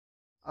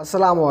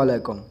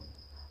अस्सलामुअलैकुम।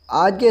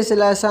 आज के इस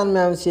लेसन में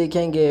हम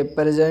सीखेंगे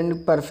present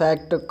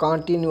perfect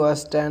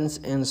continuous tense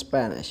in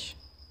Spanish.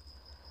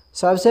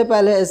 सबसे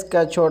पहले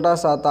इसका छोटा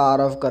सा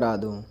तारफ़ करा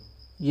दूँ।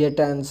 ये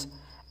टेंस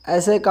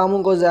ऐसे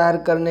कामों को ज़ाहिर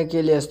करने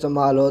के लिए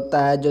इस्तेमाल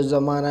होता है जो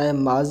ज़माना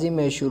माजी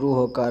में शुरू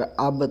होकर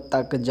अब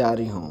तक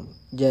जारी हों।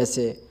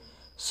 जैसे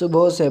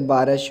सुबह से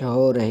बारिश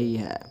हो रही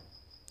है,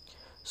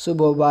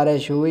 सुबह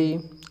बारिश हुई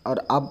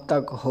और अब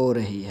तक हो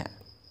रही है।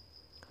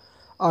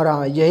 और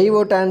हाँ, यही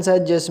वो टेंस है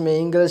जिसमें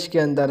इंग्लिश के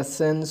अंदर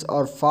सिंस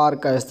और फार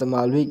का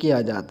इस्तेमाल भी किया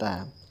जाता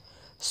है।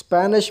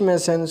 स्पेनिश में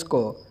सिंस को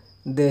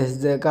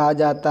देस्दे कहा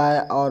जाता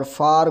है और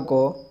फार को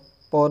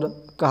por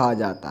कहा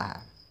जाता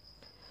है।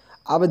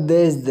 अब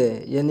देस्दे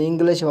यानी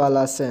इंग्लिश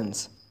वाला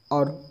सिंस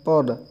और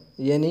por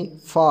यानी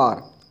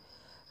फार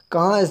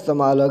कहाँ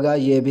इस्तेमाल होगा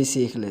ये भी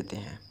सीख लेते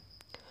हैं।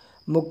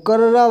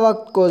 मुकर्ररा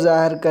वक्त को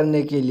ज़ाहिर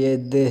करने के लिए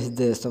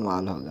देस्दे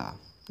इस्तेमाल होगा।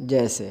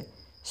 जैसे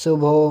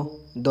सुबह,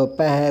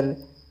 दोपहर,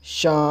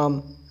 शाम,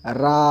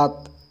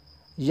 रात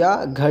या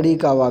घड़ी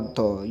का वक्त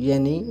हो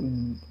यानी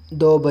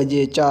 2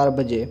 बजे, 4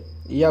 बजे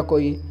या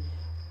कोई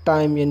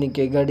टाइम यानी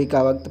कि घड़ी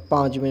का वक्त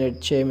 5 मिनट,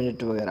 6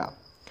 मिनट वगैरह।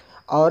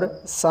 और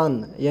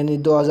सन यानी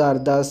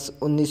 2010,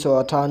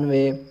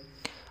 1998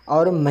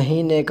 और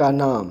महीने का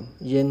नाम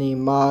यानी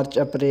मार्च,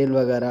 अप्रैल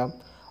वगैरह।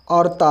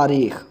 और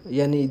तारीख़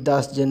यानी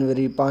 10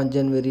 जनवरी, 5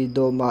 जनवरी,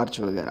 2 मार्च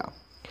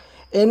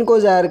वगैरह। इनको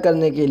ज़ाहिर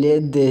करने के लिए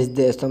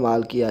देस्दे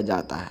इस्तेमाल किया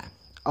जाता है।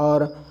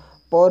 और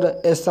por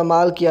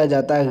इस्तेमाल किया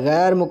जाता है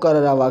गैर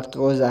मुकर्ररा वक्त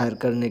को ज़ाहिर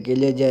करने के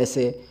लिए।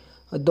 जैसे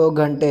 2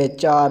 घंटे,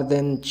 4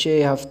 दिन,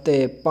 6 हफ्ते,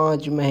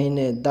 5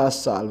 महीने, 10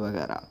 साल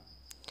वगैरह।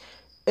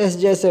 इस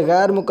जैसे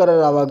गैर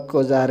मुकर्ररा वक्त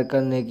को ज़ाहिर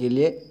करने के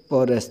लिए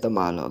por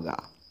इस्तेमाल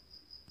होगा।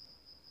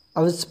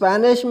 अब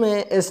स्पेनिश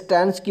में इस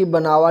टेंस की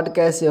बनावट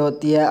कैसे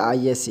होती है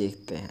आइए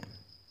सीखते हैं।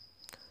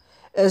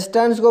 इस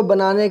टेंस को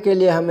बनाने के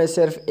लिए हमें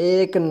सिर्फ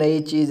एक नई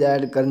चीज़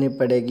ऐड करनी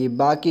पड़ेगी।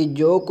 बाकी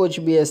जो कुछ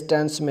भी इस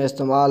टेंस में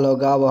इस्तेमाल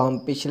होगा वो हम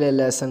पिछले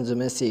लेसन्स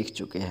में सीख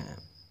चुके हैं।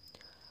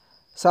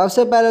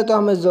 सबसे पहले तो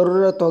हमें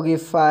ज़रूरत होगी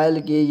फ़ाइल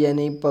की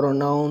यानी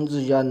प्रोनाउंस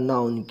या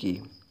नाउन की।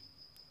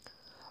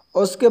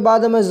 उसके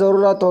बाद हमें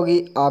ज़रूरत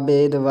होगी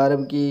आबेद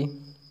वर्ब की।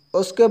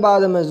 उसके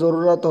बाद हमें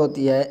ज़रूरत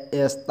होती है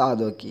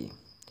एस्तादो की।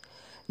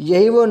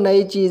 यही वो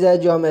नई चीज़ है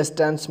जो हम इस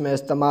टेंस में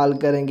इस्तेमाल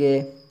करेंगे।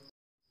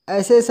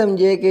 ऐसे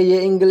समझिए कि ये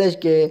इंग्लिश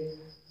के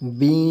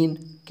बीन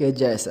के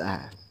जैसा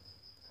है।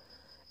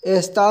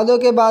 एस्तादो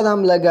के बाद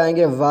हम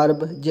लगाएंगे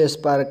वर्ब जिस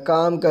पर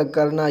काम का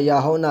करना या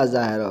होना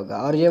ज़ाहिर होगा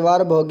और ये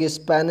वर्ब होगी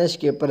स्पेनिश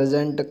के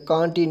प्रेजेंट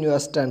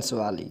कॉन्टीन्यूअस टेंस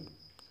वाली।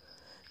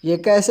 ये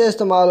कैसे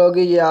इस्तेमाल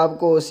होगी ये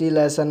आपको उसी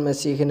लेसन में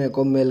सीखने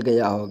को मिल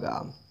गया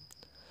होगा।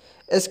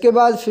 इसके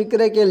बाद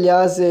फ़िक्रे के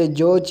लिहाज से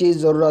जो चीज़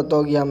ज़रूरत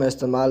होगी हम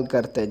इस्तेमाल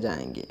करते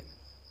जाएंगे।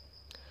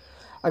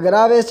 अगर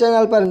आप इस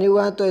चैनल पर न्यू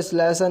हैं तो इस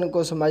लेसन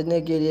को समझने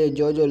के लिए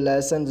जो जो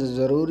लेसन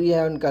ज़रूरी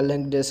है उनका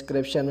लिंक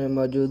डिस्क्रिप्शन में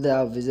मौजूद है,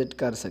 आप विज़िट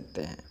कर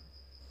सकते हैं।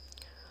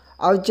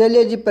 अब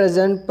चलिए जी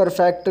present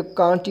perfect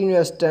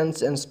continuous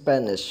tense in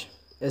Spanish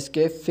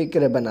इसके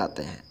फ़िक्रे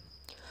बनाते हैं।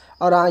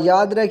 और हाँ,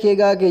 याद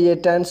रखिएगा कि ये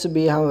टेंस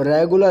भी हम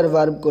रेगुलर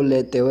वर्ब को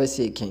लेते हुए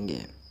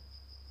सीखेंगे।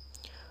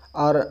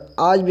 और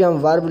आज भी हम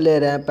वर्ब ले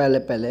रहे हैं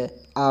पहले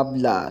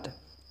आबलार।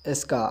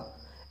 इसका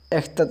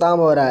इख्तिताम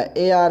हो रहा है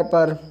AR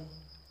पर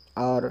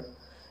और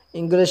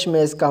इंग्लिश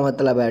में इसका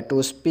मतलब है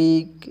टू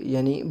स्पीक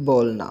यानी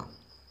बोलना।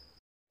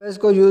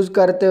 इसको यूज़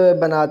करते हुए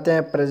बनाते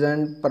हैं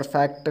present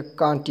perfect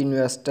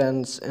continuous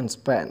tense in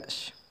Spanish.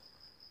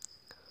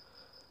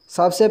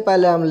 सबसे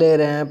पहले हम ले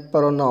रहे हैं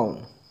प्रोनाउन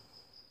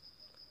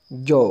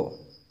जो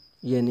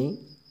यानी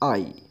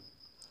आई।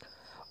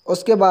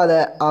 उसके बाद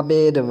है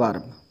आबेद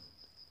वर्ब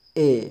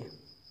ए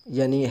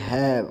यानी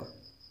हैव।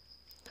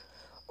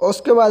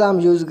 उसके बाद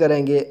हम यूज़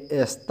करेंगे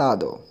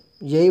एस्तादो।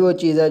 यही वो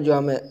चीज़ है जो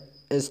हमें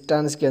इस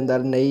टेंस के अंदर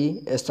नई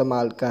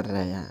इस्तेमाल कर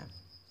रहे हैं।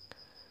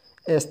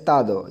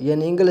 एस्तादो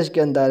यानी इंग्लिश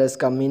के अंदर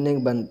इसका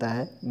मीनिंग बनता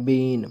है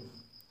बीन।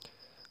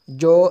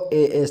 जो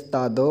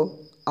एस्तादो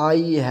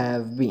आई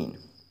हैव बीन।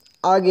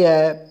 आगे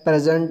है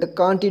प्रेजेंट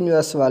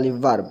कॉन्टीन्यूअस वाली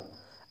वर्ब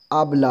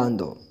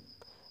आबलांदो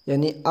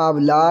यानी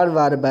आबलार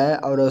वर्ब है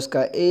और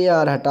उसका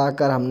AR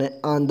हटाकर हमने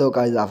आंदो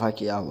का इजाफा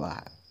किया हुआ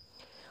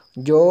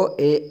है। जो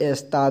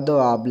Estado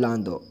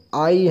आबलांदो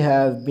I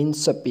have been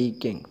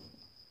speaking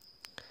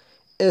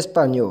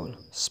español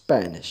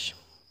Spanish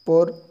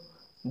por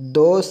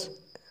 2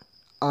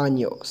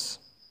 años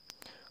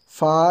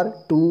for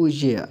 2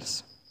 years।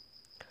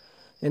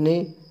 यानी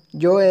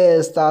yo he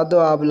estado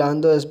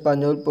hablando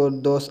español por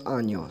 2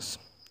 años।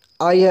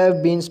 I have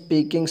been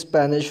speaking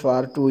Spanish for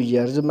 2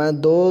 years। मैं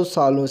 2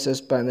 सालों से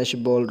स्पेनिश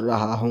बोल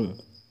रहा हूँ।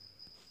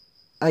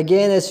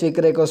 अगेन इस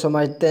फिक्रे को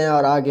समझते हैं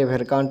और आगे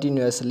फिर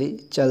कंटिन्यूसली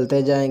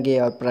चलते जाएंगे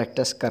और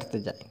प्रैक्टिस करते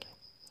जाएंगे।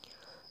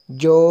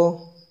 जो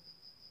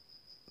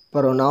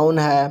प्रोनाउन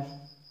है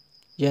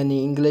यानी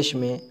इंग्लिश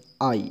में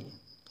आई।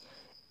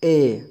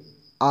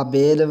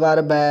 आबेद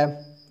वर्ब है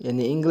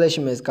यानी इंग्लिश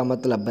में इसका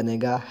मतलब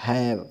बनेगा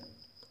हैव।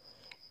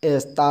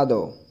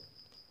 एस्तादो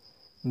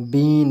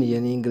बीन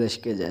यानी इंग्लिश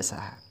के जैसा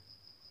है।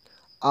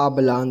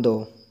 आबलांदो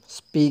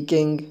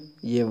स्पीकिंग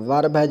ये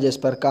वर्ब है जिस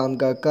पर काम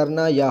का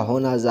करना या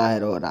होना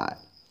ज़ाहिर हो रहा है।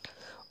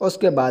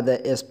 उसके बाद है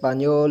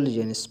एस्पानियोल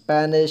यानी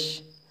Spanish,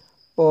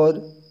 por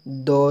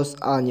 2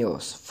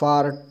 años,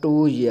 for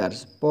 2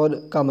 years। por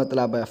का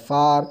मतलब है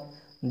फॉर,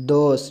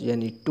 2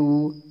 यानी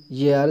 2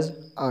 years,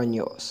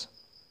 años।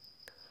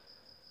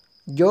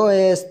 Yo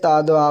he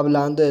estado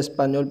hablando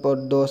español por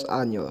 2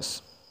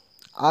 años.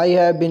 I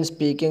have been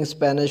speaking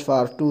Spanish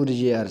for 2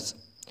 years.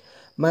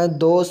 मैं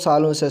 2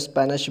 सालों से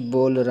स्पेनिश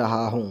बोल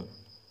रहा हूँ।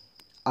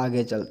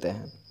 आगे चलते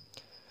हैं।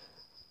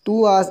 Tú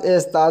has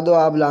estado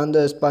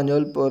hablando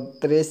español por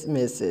 3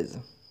 meses.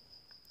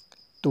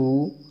 Tú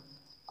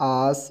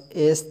has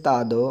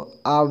estado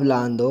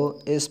hablando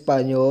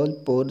español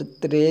por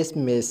 3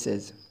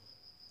 meses.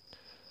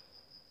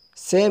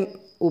 Same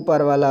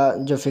ऊपर वाला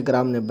जो फ़िक्रा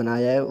हमने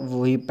बनाया है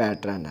वही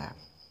पैटर्न है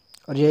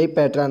और यही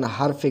पैटर्न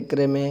हर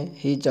फ़िक्रे में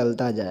ही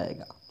चलता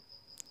जाएगा।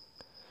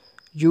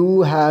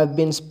 You have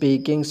been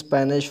speaking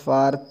Spanish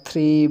for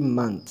 3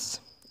 months।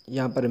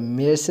 यहाँ पर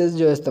मेसेज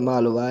जो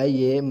इस्तेमाल हुआ है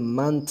ये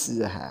मंथ्स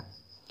है।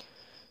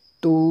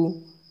 To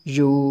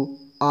you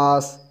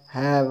us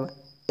have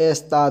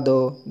estado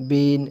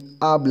been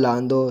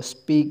hablando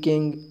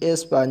speaking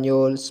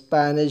español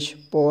Spanish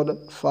por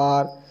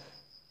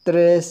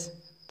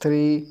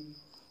 3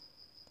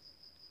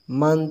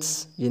 months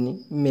यानी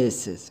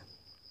meses।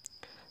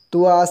 Tú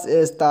has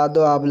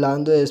estado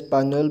hablando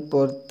español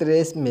por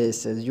 3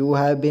 meses. You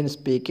have been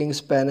speaking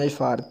Spanish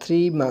for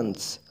 3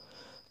 months.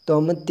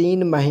 तुम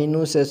 3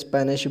 महीनों से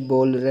स्पेनिश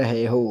बोल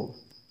रहे हो।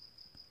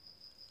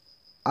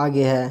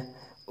 आगे है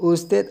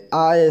Usted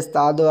ha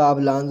estado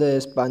hablando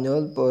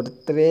español por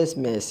 3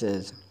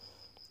 meses.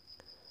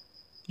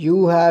 You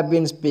have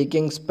been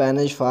speaking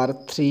Spanish for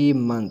 3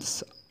 months.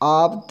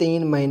 आप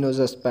 3 महीनों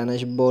से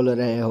स्पेनिश बोल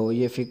रहे हो।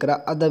 ये फ़िक्रा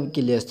अदब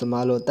के लिए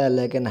इस्तेमाल होता है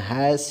लेकिन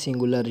है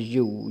सिंगुलर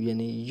यू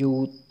यानी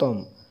यू तुम,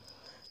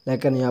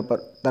 लेकिन यहाँ पर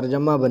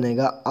तर्जमा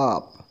बनेगा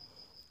आप।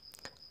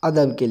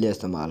 अदब के लिए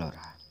इस्तेमाल हो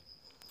रहा है।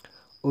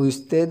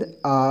 Usted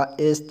ha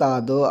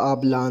estado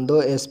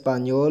hablando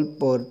español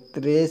por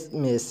 3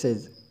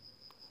 meses.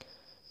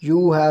 You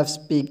have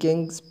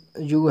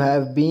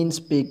been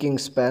speaking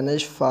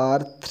Spanish for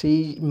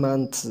 3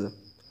 months.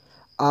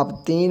 आप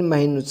 3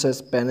 महीनों से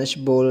स्पेनिश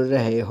बोल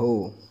रहे हो।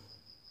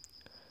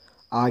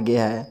 आगे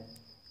है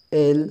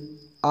Él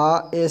ha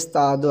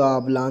estado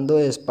hablando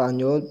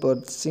español por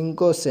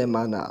 5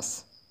 semanas.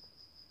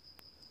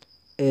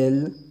 Él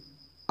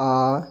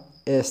ha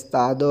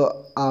estado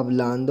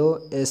hablando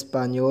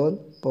español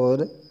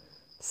por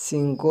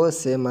 5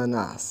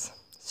 semanas.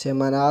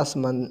 Semanas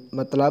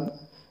मतलब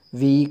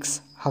वीक्स,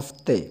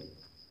 हफ्ते।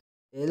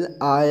 Él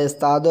ha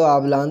estado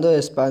hablando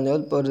español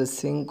por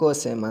 5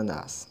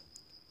 semanas.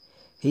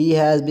 He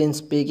has been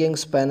speaking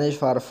Spanish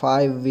for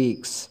 5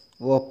 weeks.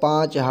 वो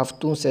 5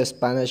 हफ्तों से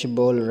स्पेनिश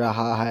बोल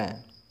रहा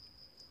है।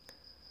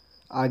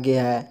 आगे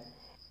है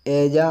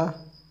Ella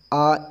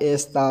ha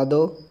estado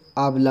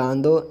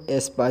hablando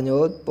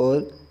español por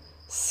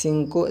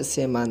 5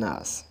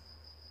 semanas.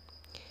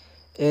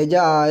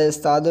 Ella ha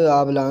estado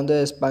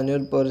hablando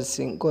español por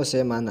 5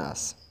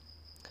 semanas.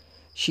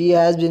 She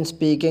has been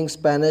speaking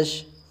Spanish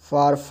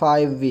for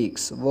 5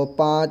 weeks. वो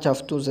 5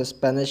 हफ्तों से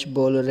स्पेनिश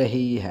बोल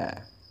रही है।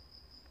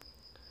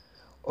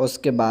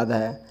 उसके बाद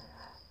है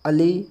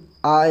Ali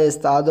ha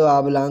estado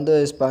hablando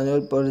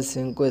español por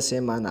 5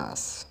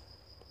 semanas.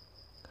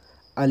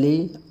 Ali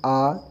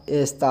ha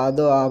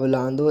estado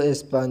hablando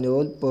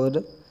español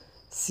por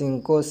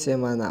 5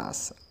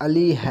 semanas.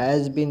 Ali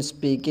has been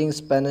speaking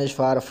Spanish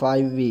for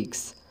 5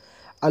 weeks.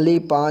 Ali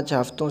 5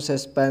 हफ्तों से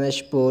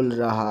स्पेनिश बोल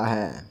रहा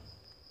है।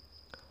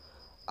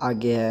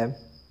 आगे है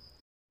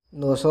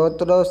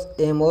Nosotros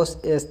hemos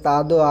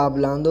estado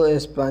hablando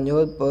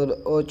español por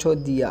 8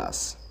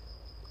 días.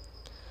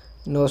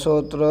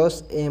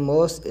 Nosotros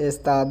hemos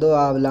estado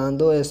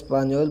hablando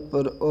español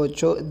por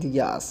 8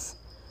 días.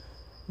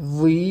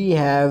 We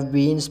have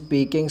been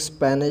speaking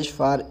Spanish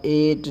for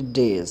 8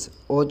 days.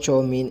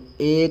 8 mean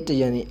 8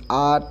 यानी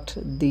 8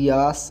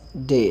 días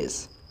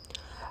days.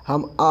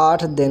 हम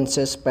 8 दिन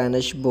से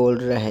स्पेनिश बोल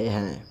रहे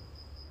हैं।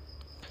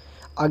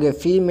 आगे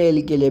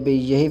फ़ीमेल के लिए भी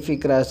यही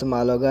फ़िक्रा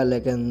इस्तेमाल होगा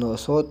लेकिन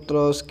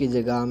nosotros की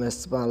जगह हम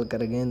इस्तेमाल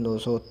करेंगे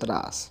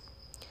nosotras।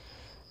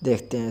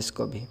 देखते हैं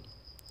इसको भी।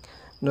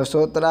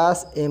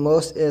 Nosotras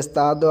hemos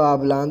estado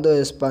hablando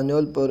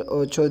español por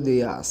 8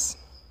 días.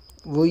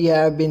 We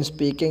have been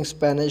speaking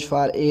Spanish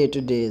for 8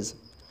 days.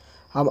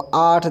 हम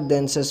 8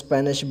 दिन से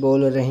स्पेनिश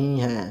बोल रही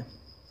हैं।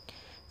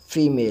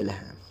 फ़ीमेल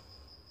हैं।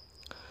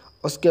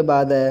 उसके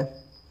बाद है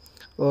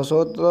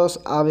Vosotros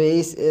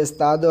habéis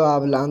estado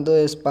hablando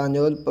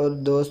español por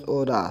 2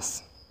 horas.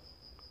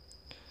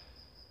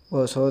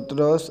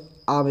 Vosotros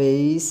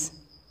habéis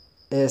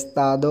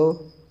estado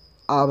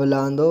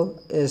hablando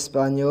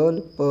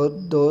español por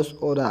 2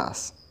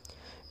 horas.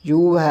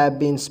 You have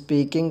been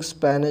speaking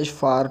Spanish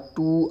for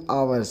 2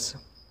 hours.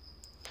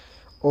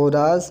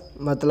 Horas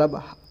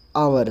मतलब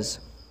hours।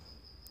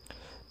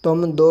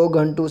 तुम 2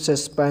 घंटों से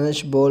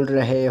स्पेनिश बोल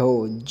रहे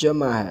हो।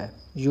 जमा है,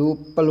 यू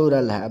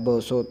प्लूरल है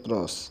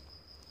vosotros।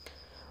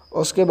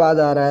 उसके बाद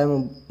आ रहा है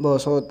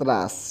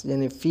vosotras,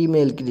 यानी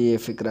फ़ीमेल के लिए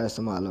फ़िक्रा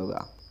इस्तेमाल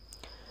होगा।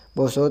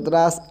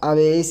 vosotras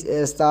habéis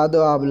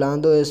estado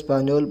hablando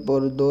español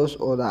por 2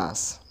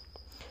 horas।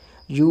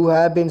 You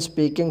have been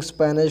speaking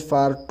Spanish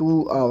for 2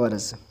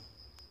 hours।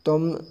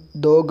 तुम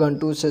 2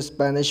 घंटों से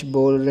स्पेनिश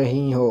बोल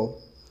रही हो।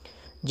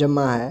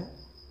 जमा है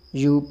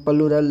यू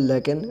प्लूरल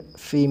लेकिन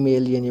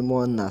फ़ीमेल यानी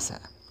मुअन्नस है।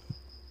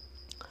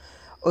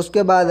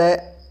 उसके बाद है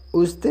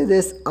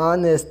ustedes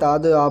han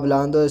estado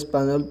hablando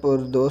español por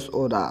 2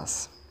 horas।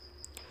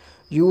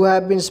 You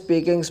have been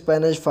speaking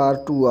Spanish for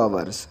 2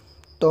 hours।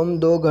 तुम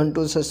 2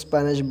 घंटों से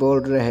स्पेनिश बोल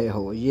रहे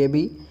हो। ये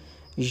भी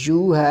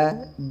यू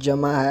है,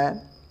 जमा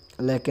है,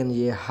 लेकिन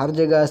ये हर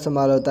जगह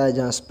इस्तेमाल होता है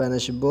जहाँ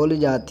स्पेनिश बोली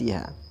जाती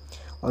है।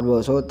 और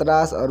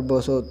vosotras और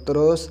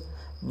vosotros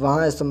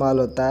वहाँ इस्तेमाल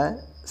होता है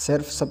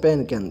सिर्फ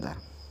स्पेन के अंदर।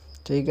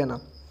 ठीक है ना।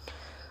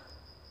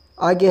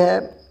 आगे है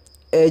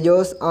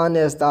ellos han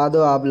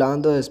estado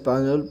hablando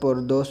español por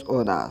 2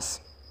 horas।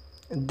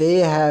 They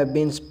have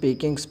been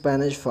speaking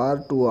Spanish for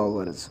 2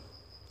 hours।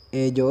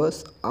 Ellos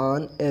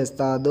han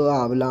estado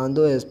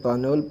hablando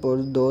español por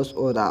 2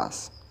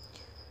 horas।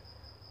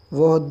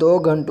 वह 2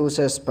 घंटों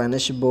से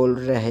स्पेनिश बोल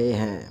रहे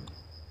हैं।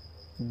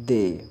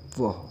 दे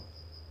वह।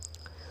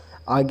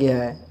 आगे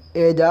है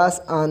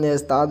ellas han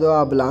estado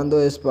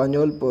hablando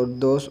español por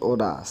 2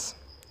 horas।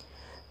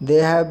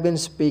 They have been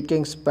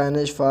speaking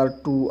Spanish for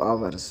 2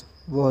 hours।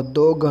 वह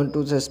 2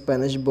 घंटों से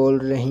स्पेनिश बोल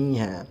रही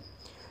हैं।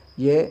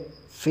 ये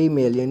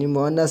फ़ीमेल यानी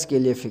मुअन्नस के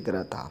लिए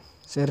फ़िक्रा था,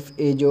 सिर्फ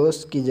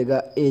एजोस की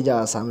जगह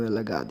एजा सामने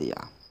लगा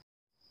दिया।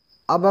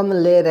 अब हम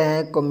ले रहे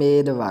हैं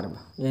कोमेड वर्ब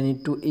यानी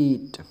टू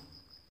ईट।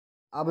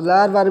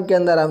 अबलार वर्ब के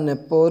अंदर हमने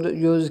पोर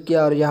यूज़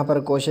किया और यहाँ पर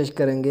कोशिश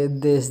करेंगे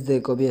देश दे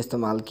को भी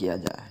इस्तेमाल किया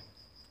जाए।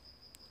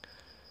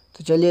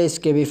 तो चलिए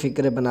इसके भी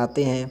फ़िक्रे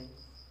बनाते हैं।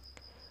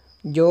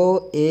 Yo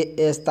he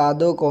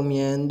estado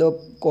comiendo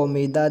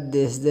comida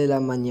desde la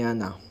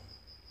mañana।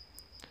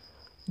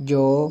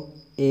 Yo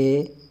he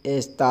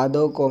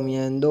estado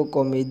comiendo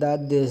comida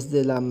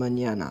desde la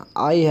mañana।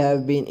 I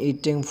have been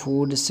eating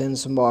food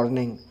since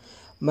morning।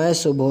 मैं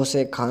सुबह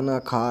से खाना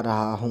खा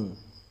रहा हूँ।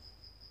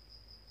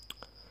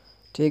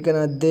 ठीक है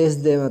ना।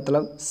 desde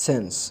मतलब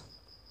since।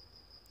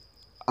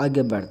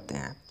 आगे बढ़ते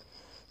हैं।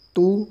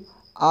 Tú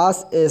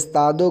has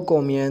estado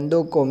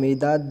comiendo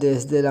comida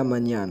desde la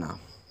mañana।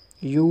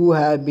 You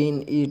have been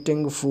eating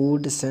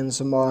food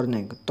since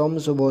morning। तुम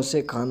सुबह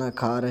से खाना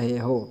खा रहे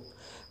हो।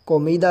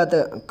 कोमीदा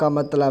का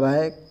मतलब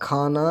है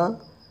खाना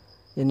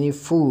यानी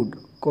फूड।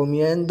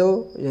 कोमिएंदो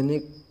यानी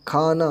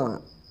खाना,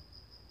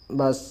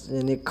 बस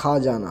यानी खा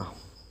जाना।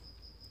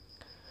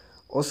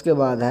 उसके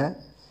बाद है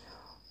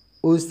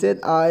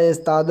usted ha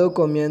estado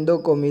comiendo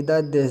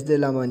comida desde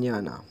la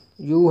mañana।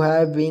 You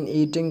have been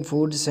eating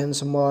food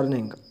since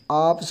morning।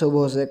 आप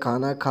सुबह से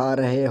खाना खा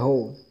रहे हो।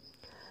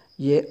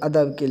 ये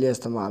अदब के लिए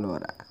इस्तेमाल हो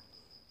रहा है।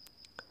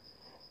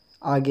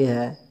 आगे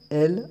है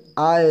él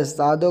ha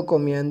estado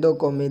comiendo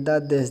comida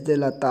desde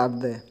la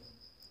tarde।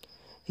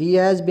 He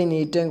has been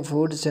eating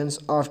food since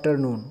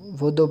afternoon।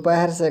 वो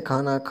दोपहर से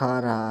खाना खा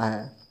रहा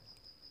है।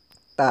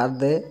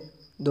 तारदे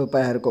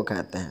दोपहर को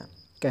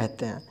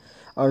कहते हैं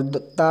और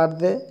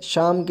तारदे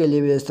शाम के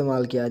लिए भी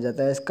इस्तेमाल किया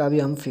जाता है। इसका भी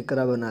हम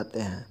फ़िक्रा बनाते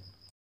हैं।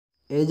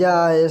 Ella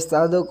ha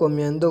estado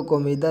comiendo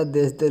comida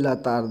desde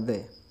la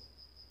tarde।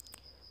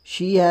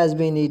 She has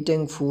been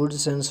eating food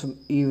since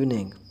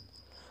evening।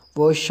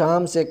 वो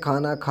शाम से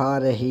खाना खा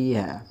रही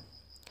है।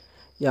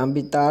 यहाँ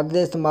भी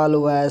तारदे इस्तेमाल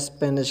हुआ है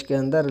स्पेनिश के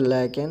अंदर,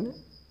 लेकिन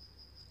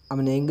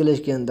हमने इंग्लिश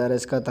के अंदर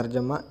इसका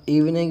तर्जमा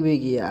इवनिंग भी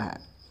किया है।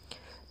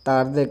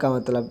 तारदे का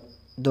मतलब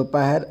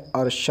दोपहर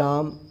और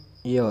शाम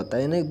ये होता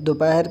है, यानी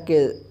दोपहर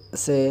के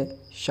से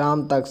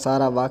शाम तक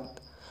सारा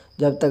वक्त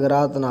जब तक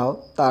रात ना हो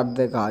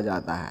तारदे कहा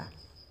जाता है।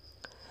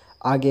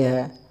 आगे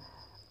है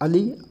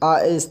Ali ha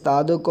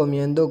estado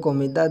comiendo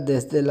comida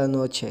desde la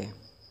noche।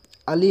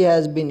 Ali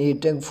has been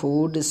eating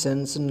food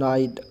since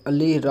night.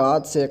 Ali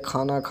रात से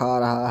खाना खा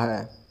रहा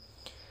है।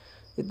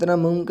 इतना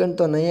मुमकिन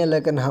तो नहीं है,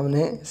 लेकिन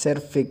हमने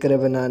सिर्फ फ़िक्रे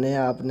बनाने हैं,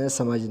 आपने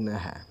समझना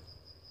है।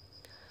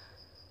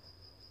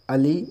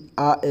 Ali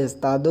ha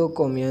estado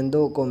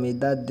comiendo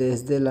comida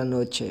desde la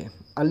noche।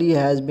 Ali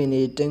has been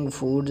eating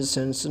food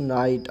since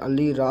night.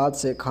 Ali रात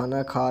से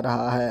खाना खा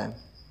रहा है।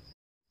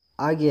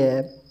 आगे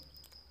है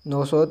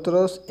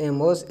nosotros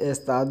hemos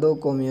estado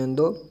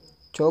comiendo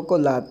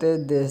chocolate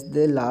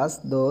desde las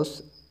 2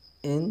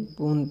 en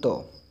punto।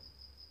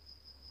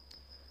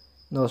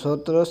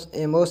 Nosotros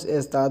hemos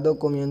estado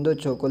comiendo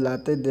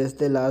chocolate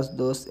desde las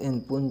 2 en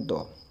punto।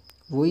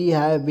 We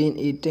have been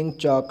eating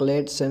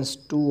chocolate since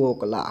 2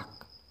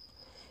 o'clock।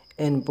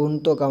 en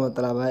punto का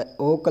मतलब है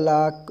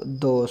o'clock,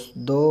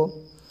 2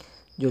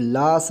 जो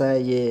लास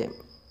है ये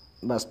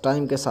बस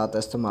टाइम के साथ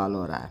इस्तेमाल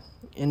हो रहा है।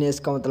 यानी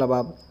इसका मतलब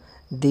आप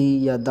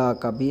दी या दा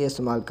का भी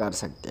इस्तेमाल कर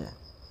सकते हैं।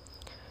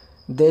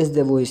 देश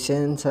दे वही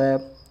सेंस है।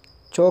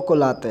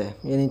 चोकोलाते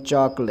यानी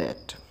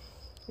चॉकलेट,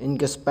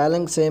 इनके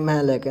स्पेलिंग सेम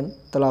है लेकिन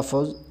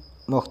तलफ़ुज़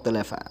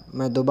मुख्तलिफ है।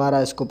 मैं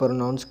दोबारा इसको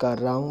प्रोनाउंस कर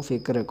रहा हूँ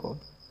फ़िक्र को।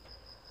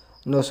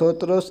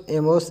 Nosotros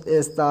hemos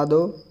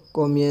estado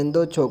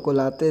comiendo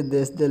chocolate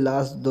desde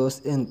las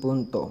 2 en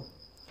punto.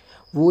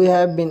 We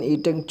have been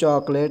eating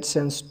chocolate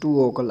since 2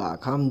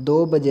 o'clock. हम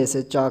 2 बजे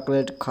से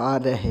चॉकलेट खा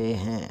रहे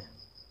हैं।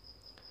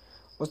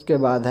 उसके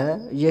बाद है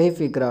यही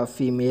फ़िक्रा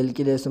फ़ीमेल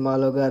के लिए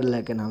इस्तेमाल होगा,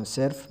 लेकिन हम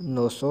सिर्फ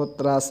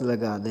nosotras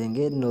लगा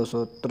देंगे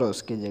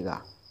nosotros की जगह।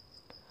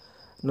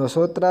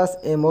 Nosotras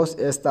hemos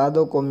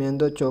estado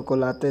comiendo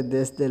chocolate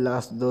desde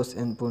las 2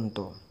 en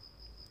punto.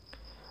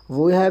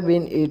 We have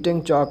been eating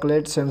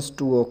chocolate since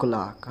 2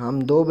 o'clock.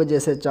 हम 2 बजे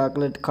से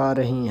चॉकलेट खा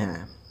रही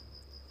हैं।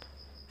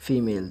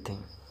 फ़ीमेल थी।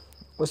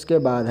 उसके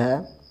बाद है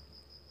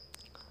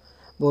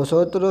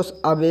Vosotros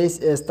habéis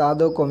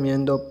estado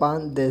comiendo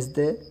pan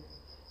desde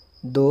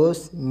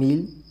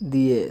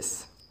 2010.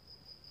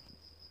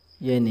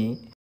 यानी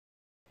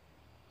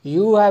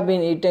You have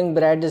been eating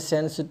bread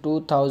since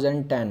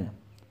 2010.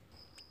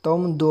 तुम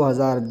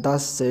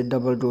 2010 से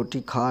डबल रोटी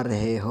खा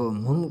रहे हो।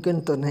 मुमकिन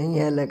तो नहीं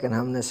है, लेकिन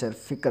हमने सिर्फ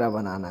फ़िक्रा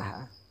बनाना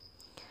है।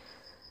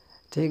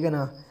 ठीक है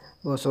ना।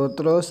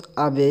 Vosotros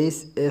habéis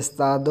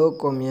estado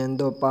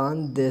comiendo pan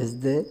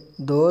desde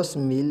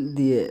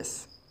 2010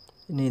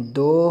 यानी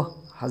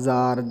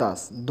 2010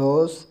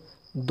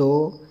 दो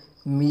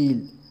मील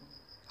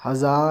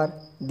हज़ार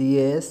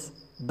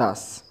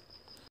 10।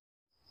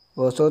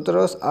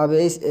 Vosotros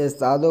habéis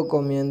estado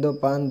comiendo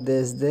pan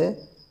desde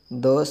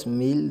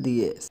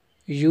 2010.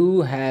 You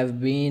have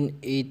been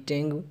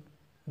eating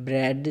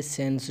bread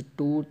since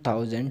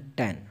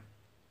 2010.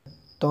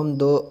 तुम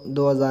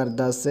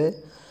 2010 से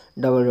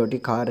डबल रोटी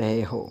खा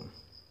रहे हो।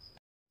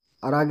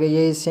 और आगे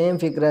यही सेम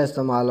फ़िक्रा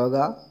इस्तेमाल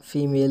होगा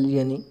फ़ीमेल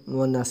यानी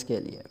मुअन्नस के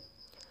लिए।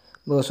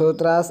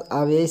 Vosotras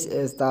habéis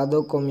estado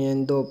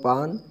comiendo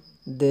pan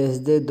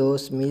desde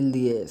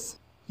 2010.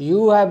 You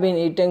have been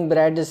eating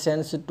bread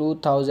since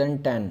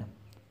 2010.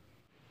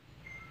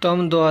 तुम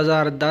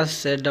 2010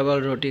 से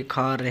डबल रोटी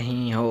खा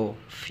रही हो।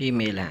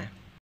 फ़ीमेल हैं।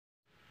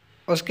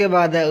 उसके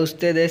बाद है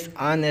Ustedes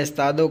han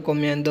estado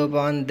comiendo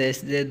pan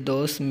desde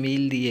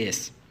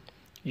 2010.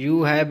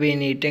 You have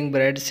been eating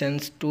bread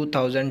since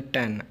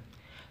 2010.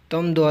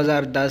 तुम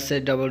 2010 से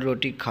डबल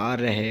रोटी खा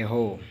रहे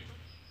हो।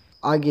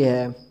 आगे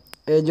है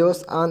Ellos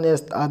han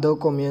estado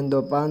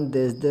comiendo pan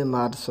desde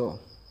marzo.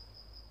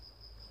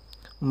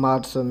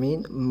 Marzo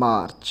mean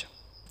March.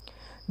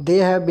 They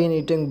have been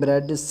eating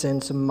bread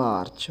since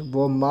March.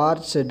 वो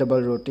मार्च से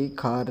डबल रोटी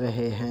खा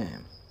रहे हैं।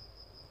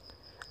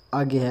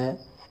 आगे है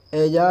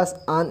Ellas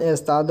han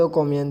estado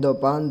comiendo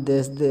pan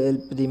desde el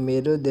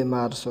 1 de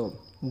marzo.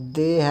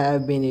 They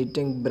have been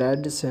eating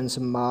bread since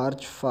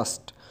March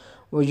 1st.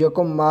 वो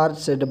यकम मार्च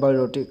से डबल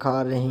रोटी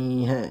खा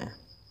रही हैं।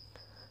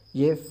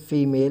 ये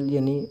फ़ीमेल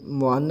यानी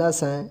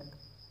मुअन्नस हैं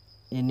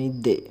यानी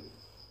दे।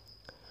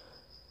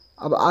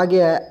 अब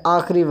आगे है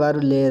आखिरी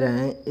वर्ब ले रहे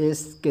हैं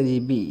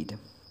escribir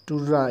टू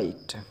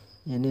राइट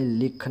यानी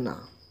लिखना।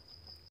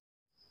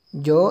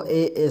 Yo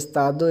he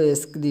estado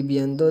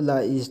escribiendo la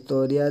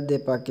historia de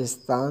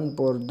Pakistan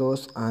por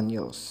 2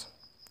 años.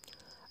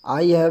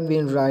 I have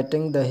been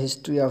writing the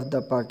history of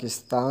the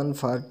Pakistan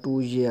for 2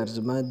 years.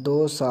 मैं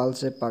 2 साल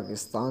से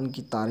पाकिस्तान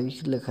की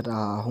तारीख लिख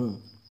रहा हूँ।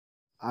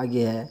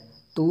 आगे है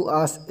Tú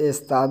has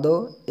estado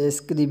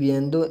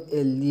escribiendo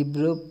el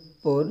libro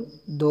por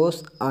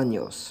 2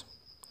 años.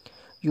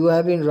 You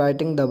have been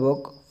writing the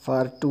book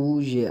for 2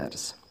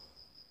 years.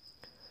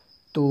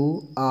 Tú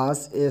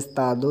has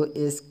estado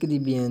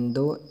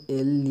escribiendo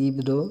el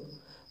libro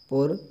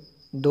por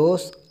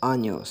 2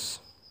 años.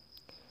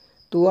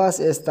 Tú has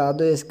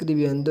estado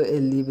escribiendo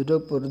el libro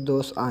por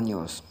 2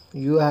 años.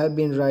 You have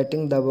been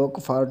writing the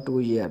book for 2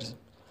 years.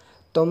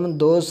 तुम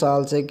 2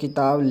 साल से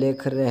किताब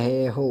लिख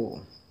रहे हो।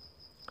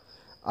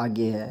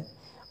 आगे है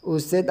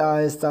Usted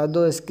ha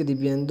estado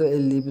escribiendo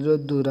el libro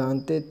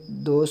durante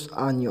 2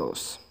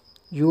 años.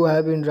 You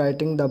have been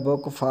writing the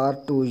book for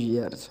 2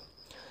 years.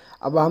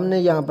 अब हमने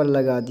यहाँ पर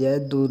लगा दिया है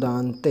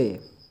दुरांते,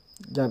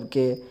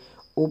 जबकि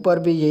ऊपर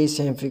भी यही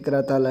सेम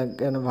फ़िक्रा था,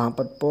 लेकिन वहाँ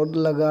पर पोड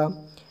लगा।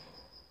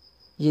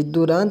 ये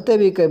दुरांते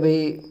भी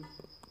कभी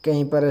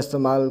कहीं पर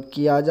इस्तेमाल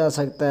किया जा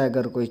सकता है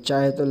अगर कोई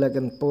चाहे तो,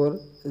 लेकिन पोर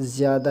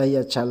ज़्यादा ही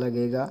अच्छा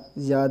लगेगा,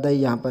 ज़्यादा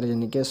ही यहाँ पर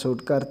यानी कि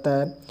सूट करता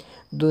है।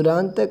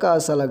 दुरांते का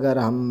असल अगर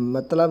हम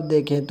मतलब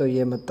देखें तो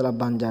ये मतलब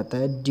बन जाता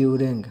है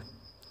ड्यूरिंग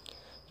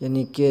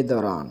यानी के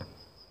दौरान।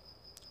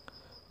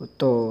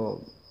 तो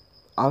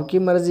आपकी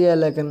मर्ज़ी है,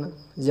 लेकिन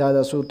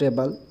ज़्यादा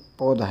सूटेबल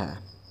पौध है,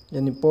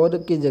 यानी पौध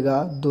की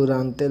जगह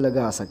दुरांते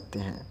लगा सकते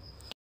हैं।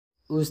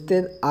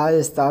 Usted ha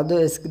estado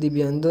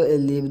escribiendo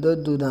el libro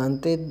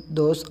durante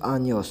 2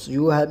 años.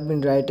 You have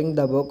been writing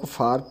the book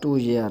for 2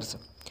 years.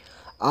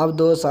 आप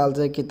 2 साल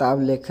से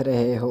किताब लिख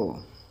रहे हो।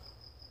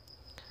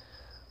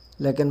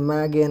 लेकिन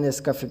मैं अगेन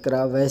इसका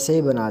फ़िक्रा वैसे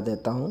ही बना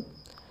देता हूँ।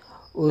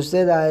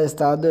 Usted ha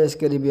estado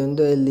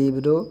escribiendo el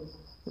libro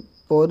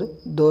por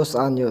 2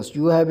 años.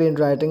 You have been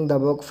writing the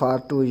book for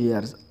 2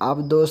 years.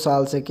 आप 2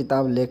 साल से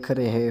किताब लिख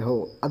रहे हो।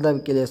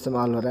 अदब के लिए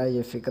इस्तेमाल हो रहा है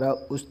ये फ़िक्रा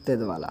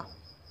usted वाला।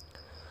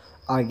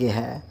 आगे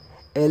है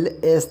Él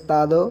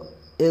estado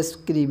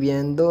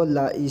escribiendo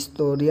la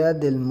historia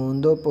del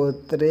mundo por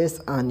 3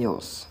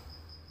 años.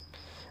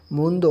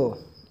 मुंदो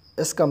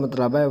इसका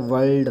मतलब है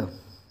वर्ल्ड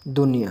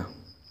दुनिया।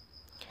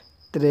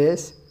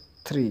 3.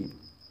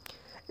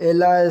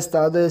 Él ha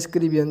estado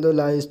escribiendo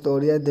la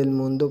historia del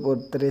mundo por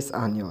 3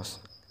 años.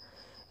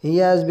 He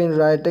has been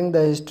writing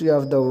the history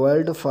of the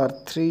world for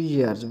 3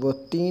 years. वो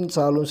 3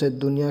 सालों से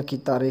दुनिया की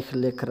तारीख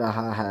लिख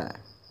रहा है।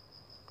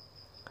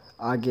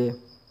 आगे,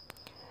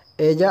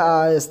 ella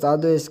ha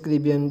estado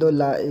escribiendo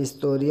la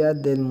historia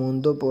del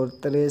mundo por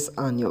 3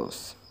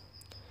 años.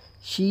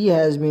 She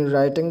has been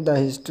writing the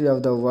history of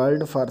the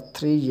world for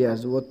 3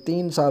 years. वो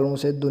 3 सालों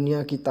से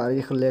दुनिया की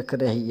तारीख लिख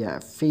रही है।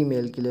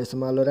 फीमेल के लिए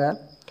इस्तेमाल हो रहा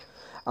है।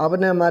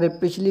 आपने हमारी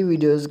पिछली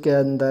वीडियोस के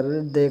अंदर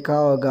देखा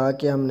होगा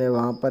कि हमने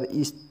वहाँ पर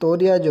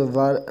हिस्टोरिया जो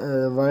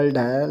वर्ड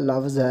है,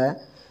 लफ्ज़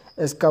है,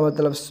 इसका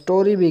मतलब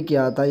स्टोरी भी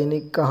किया था, यानी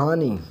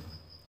कहानी।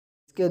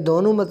 इसके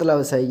दोनों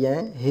मतलब सही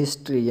हैं।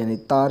 हिस्ट्री यानी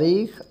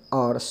तारीख़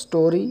और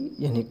स्टोरी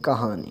यानी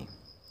कहानी।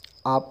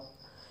 आप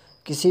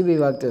किसी भी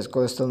वक्त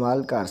इसको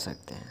इस्तेमाल कर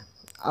सकते हैं।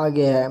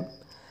 आगे है,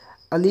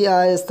 Ali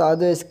ha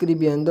estado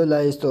escribiendo la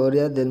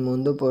historia del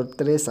mundo por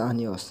 3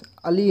 años.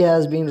 Ali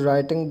has been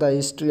writing the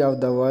history of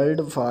the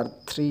world for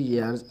 3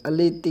 years.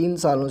 Ali 3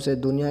 सालों से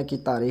दुनिया की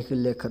तारीख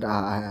लिख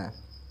रहा है।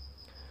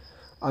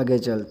 आगे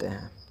चलते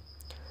हैं।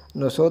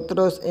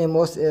 Nosotros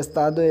hemos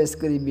estado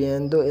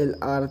escribiendo el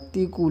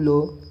artículo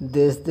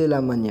desde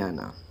la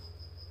mañana.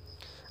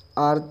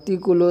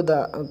 आर्टिकुलो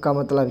का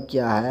मतलब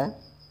क्या है?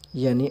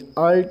 यानी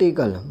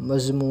आर्टिकल,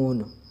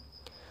 मजमून।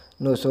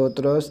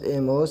 Nosotros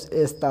hemos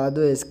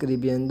estado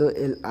escribiendo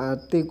el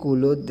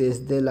artículo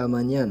desde la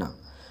mañana.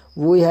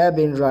 We have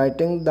been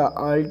writing the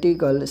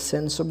article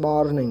since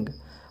morning.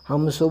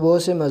 हम सुबह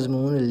से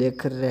मजमून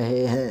लिख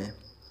रहे हैं।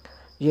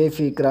 ये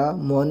फ़िक्रा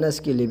मुअन्नस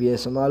के लिए भी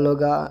इस्तेमाल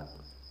होगा।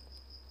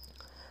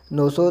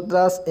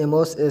 Nosotras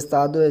hemos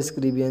estado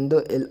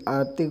escribiendo el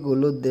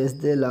artículo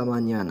desde la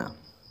mañana.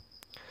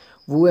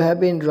 We have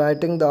been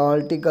writing the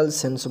article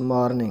since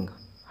morning.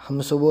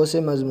 हम सुबह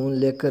से मजमून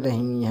लिख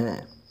रही हैं।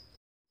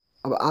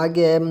 अब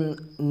आगे है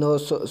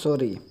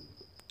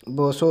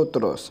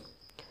vosotros.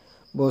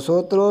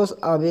 Vosotros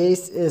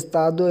habéis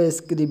estado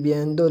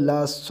escribiendo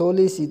la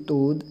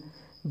solicitud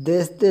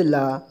desde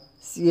las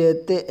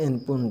 7 en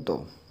punto.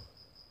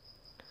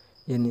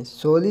 यानी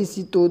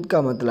सोलिसिtud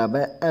का मतलब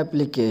है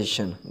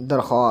एप्लीकेशन,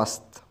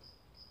 दरख्वास्त।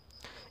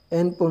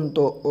 एन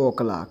punto ओ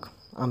क्लाक,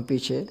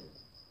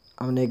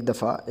 हमने एक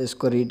दफ़ा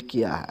इसको रीड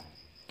किया है।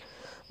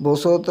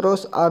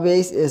 Vosotros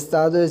habéis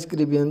estado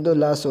escribiendo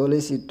la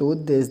solicitud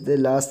desde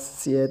las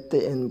 7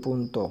 en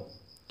punto.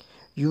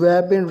 You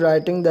have been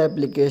writing the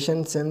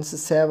application since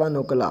 7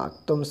 o'clock.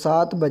 तुम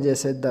 7 बजे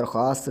से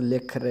दरख्वास्त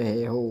लिख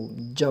रहे हो।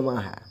 जमा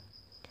है,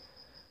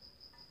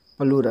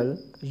 प्लूरल,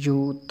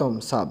 यू, तुम,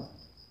 सब।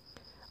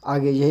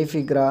 आगे यही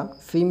फ़िक्रा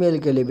फ़ीमेल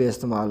के लिए भी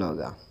इस्तेमाल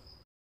होगा।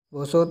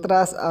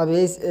 Vosotras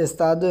habéis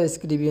estado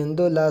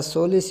escribiendo la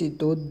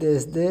solicitud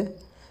desde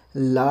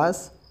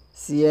las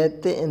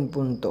 7 en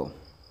punto.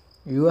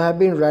 You have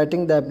been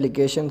writing the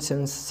application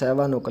since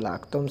 7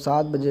 o'clock. तुम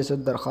 7 बजे से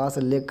दरख्वास्त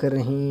लिख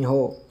रही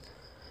हो।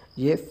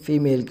 ये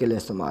फ़ीमेल के लिए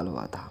इस्तेमाल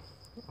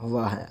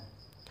हुआ है।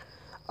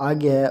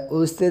 आगे है,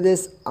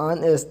 ustedes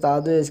han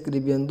estado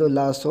escribiendo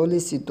la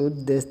solicitud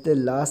desde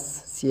las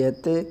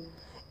 7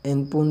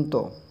 en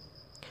punto.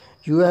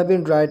 You have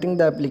been writing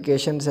the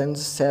application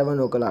since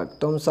 7 o'clock.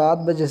 तुम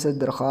 7 बजे से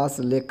दरख्वास्त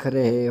लिख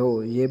रहे हो।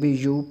 ये भी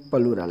यू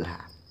प्लूरल है।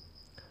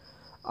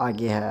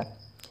 आगे है,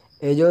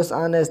 Ellos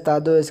han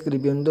estado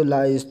escribiendo la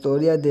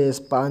historia de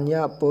España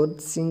por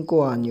 5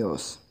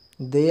 años.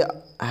 They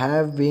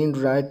have been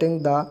writing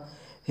the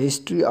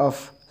history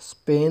of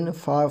Spain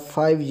for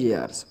 5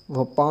 years.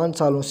 वो 5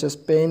 सालों से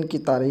स्पेन की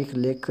तारीख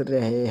लिख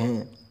रहे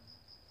हैं।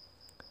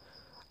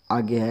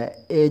 आगे है,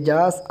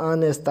 Ellas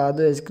han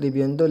estado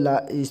escribiendo la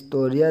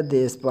historia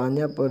de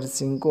España por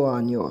 5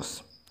 años.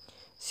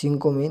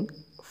 5 mean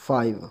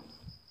 5.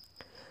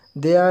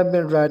 They have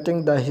been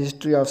writing the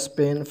history of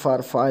Spain for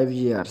 5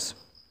 years.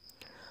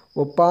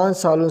 वो 5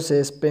 सालों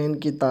से स्पेन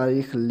की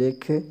तारीख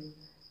लिख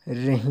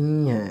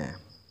रही हैं।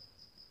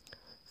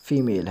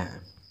 फ़ीमेल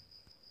हैं।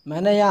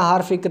 मैंने यहाँ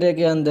हर फ़िक्रे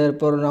के अंदर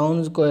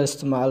प्रोनाउंस को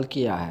इस्तेमाल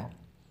किया है।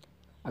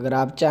 अगर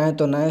आप चाहें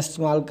तो ना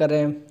इस्तेमाल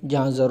करें,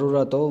 जहाँ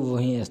ज़रूरत हो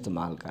वहीं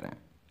इस्तेमाल करें।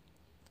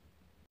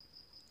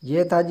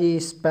 ये था जी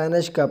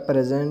स्पेनिश का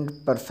प्रेजेंट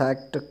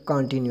परफेक्ट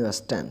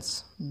कंटिन्यूअस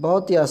टेंस।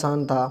 बहुत ही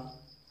आसान था।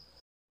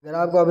 अगर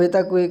आपको अभी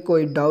तक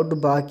कोई डाउट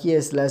बाकी है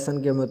इस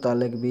लेसन के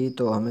मुतालिक भी,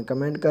 तो हमें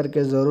कमेंट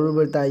करके ज़रूर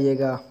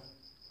बताइएगा।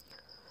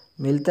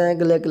 मिलते हैं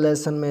अगले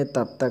लेसन में,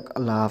 तब तक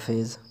अल्लाह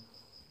हाफिज़।